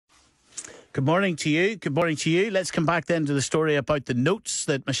Good morning to you. Good morning to you. Let's come back then to the story about the notes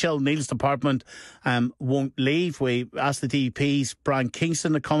that Michelle O'Neill's department won't leave. We asked the DUP's Brian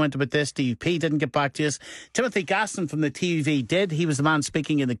Kingston to comment about this. DUP didn't get back to us. Timothy Gaston from the TUV did. He was the man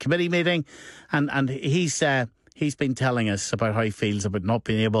speaking in the committee meeting, and he's been telling us about how he feels about not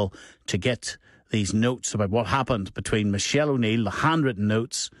being able to get these notes about what happened between Michelle O'Neill, the handwritten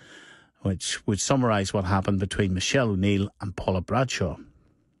notes, which would summarise what happened between Michelle O'Neill and Paula Bradshaw.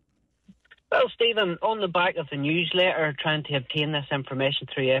 Well, Stephen, on the back of the newsletter trying to obtain this information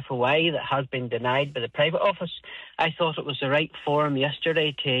through FOI that has been denied by the private office, I thought it was the right forum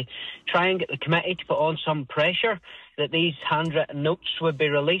yesterday to try and get the committee to put on some pressure that these handwritten notes would be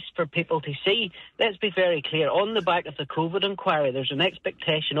released for people to see. Let's be very clear. On the back of the COVID inquiry, there's an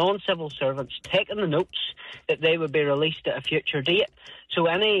expectation on civil servants taking the notes that they would be released at a future date. So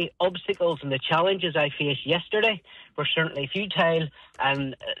any obstacles and the challenges I faced yesterday were certainly futile,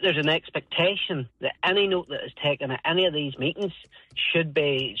 and there's an expectation that any note that is taken at any of these meetings should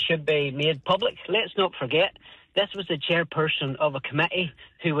be made public. Let's not forget, this was the chairperson of a committee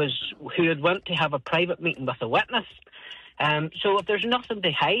who had went to have a private meeting with a witness. So if there's nothing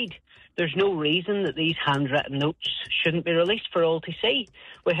to hide, there's no reason that these handwritten notes shouldn't be released for all to see.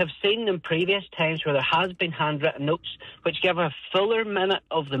 We have seen in previous times where there has been handwritten notes which give a fuller minute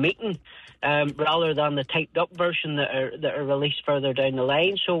of the meeting rather than the typed up version that are released further down the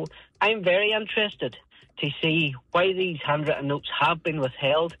line. So I'm very interested to see why these handwritten notes have been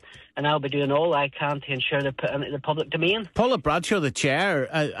withheld, and I'll be doing all I can to ensure they're put into the public domain. Paula Bradshaw, the chair,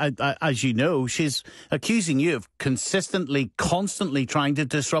 as you know, she's accusing you of constantly trying to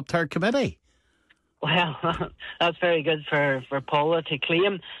disrupt her committee. Well, that's very good for Paula to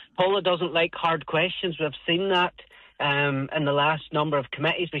claim. Paula doesn't like hard questions. We've seen that in the last number of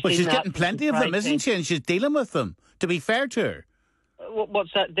committees. Well, she's getting plenty of them, isn't she? And she's dealing with them, to be fair to her. What's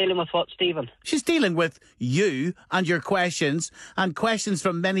that? Dealing with what, Stephen? She's dealing with you and your questions and questions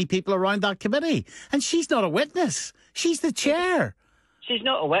from many people around that committee. And she's not a witness. She's the chair. She's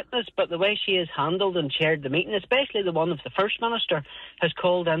not a witness, but the way she has handled and chaired the meeting, especially the one of the First Minister, has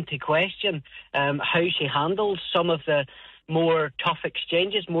called into question how she handles some of the more tough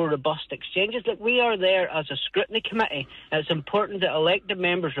exchanges, more robust exchanges. Look, we are there as a scrutiny committee. It's important that elected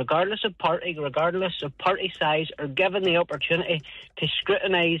members, regardless of party size, are given the opportunity to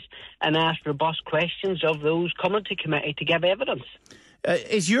scrutinise and ask robust questions of those coming to committee to give evidence.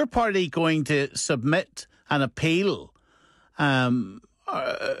 Is your party going to submit an appeal, or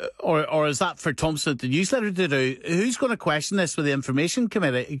is that for Thompson, the newsletter, to do? Who's going to question this with the Information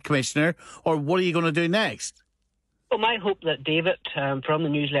Commissioner, or what are you going to do next? Well, my hope that David from the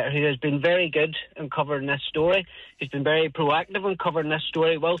newsletter, who has been very good in covering this story, who's been very proactive in covering this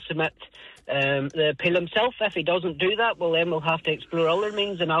story, will submit the appeal himself. If he doesn't do that, well, then we'll have to explore other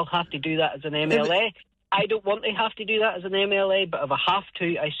means, and I'll have to do that as an MLA. I don't want to have to do that as an MLA, but if I have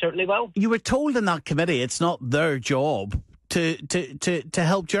to, I certainly will. You were told in that committee it's not their job to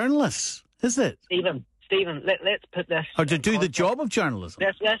help journalists, is it? Stephen, let's put this... Or to do the job of journalism.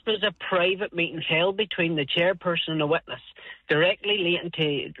 This was a private meeting held between the chairperson and a witness, directly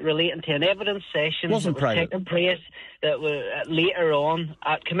relating to an evidence session that was taking place that was later on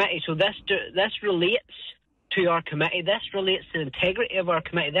at committee. So this relates to our committee. This relates to the integrity of our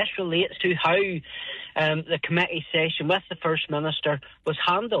committee. This relates to how the committee session with the First Minister was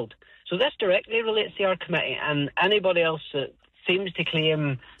handled. So this directly relates to our committee, and anybody else that seems to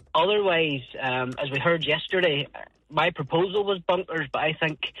claim otherwise, as we heard yesterday, my proposal was bunkers, but I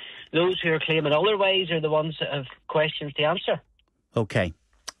think those who are claiming otherwise are the ones that have questions to answer. OK.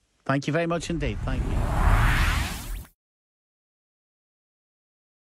 Thank you very much indeed. Thank you.